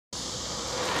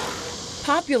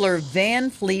popular Van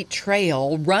Fleet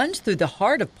Trail runs through the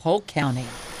heart of Polk County,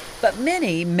 but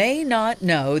many may not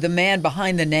know the man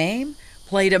behind the name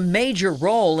played a major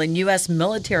role in U.S.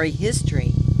 military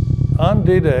history. On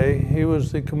D-Day, he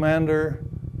was the commander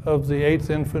of the 8th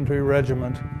Infantry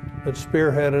Regiment that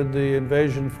spearheaded the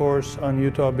invasion force on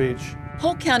Utah Beach.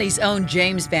 Polk County's own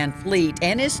James Van Fleet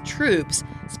and his troops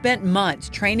spent months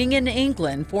training in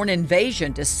England for an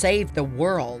invasion to save the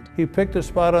world. He picked a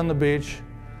spot on the beach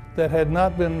that had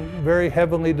not been very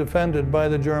heavily defended by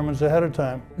the Germans ahead of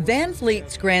time. Van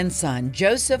Fleet's grandson,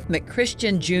 Joseph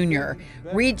McChristian Jr.,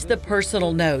 reads the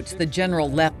personal notes the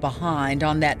general left behind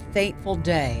on that fateful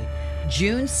day,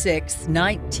 June 6,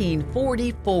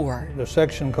 1944. The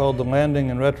section called The Landing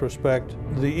in retrospect,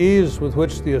 the ease with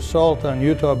which the assault on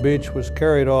Utah Beach was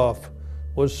carried off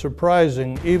was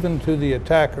surprising even to the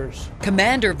attackers.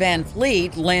 Commander Van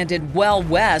Fleet landed well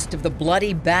west of the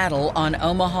bloody battle on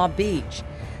Omaha Beach.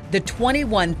 The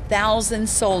 21,000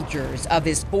 soldiers of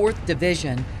his 4th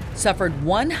Division suffered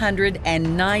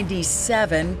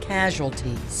 197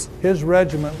 casualties. His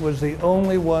regiment was the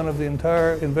only one of the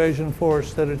entire invasion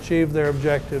force that achieved their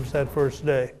objectives that first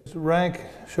day. His rank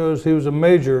shows he was a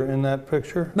major in that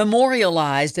picture.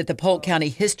 Memorialized at the Polk County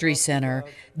History Center,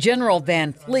 General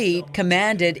Van Fleet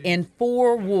commanded in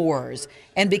 4 wars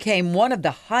and became one of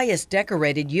the highest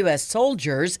decorated U.S.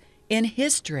 soldiers in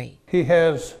history. He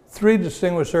has 3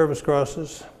 Distinguished Service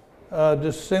Crosses, a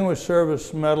Distinguished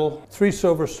Service Medal, 3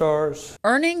 Silver Stars.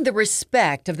 Earning the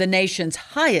respect of the nation's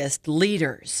highest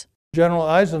leaders. General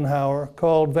Eisenhower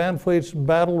called Van Fleet's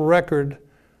battle record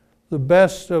the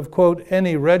best of, quote,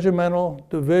 any regimental,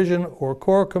 division, or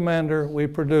corps commander we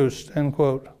produced, end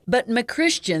quote. But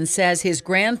McChristian says his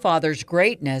grandfather's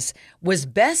greatness was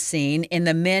best seen in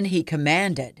the men he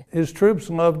commanded. His troops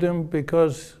loved him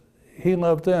because he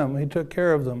loved them. He took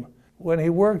care of them. When he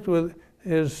worked with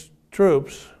his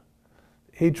troops,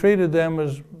 he treated them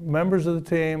as members of the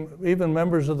team, even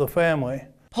members of the family.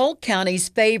 Polk County's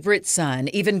favorite son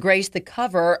even graced the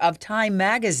cover of Time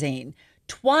magazine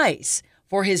twice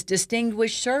for his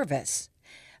distinguished service.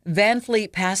 Van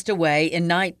Fleet passed away in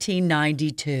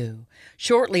 1992,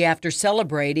 shortly after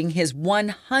celebrating his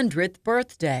 100th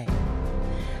birthday.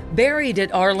 Buried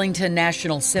at Arlington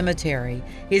National Cemetery,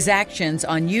 his actions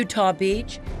on Utah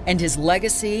Beach and his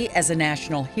legacy as a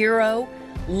national hero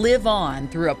live on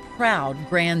through a proud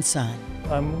grandson.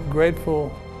 I'm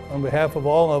grateful on behalf of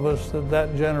all of us that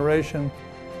that generation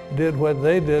did what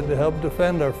they did to help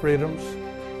defend our freedoms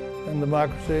and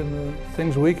democracy and the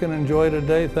things we can enjoy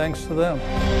today thanks to them.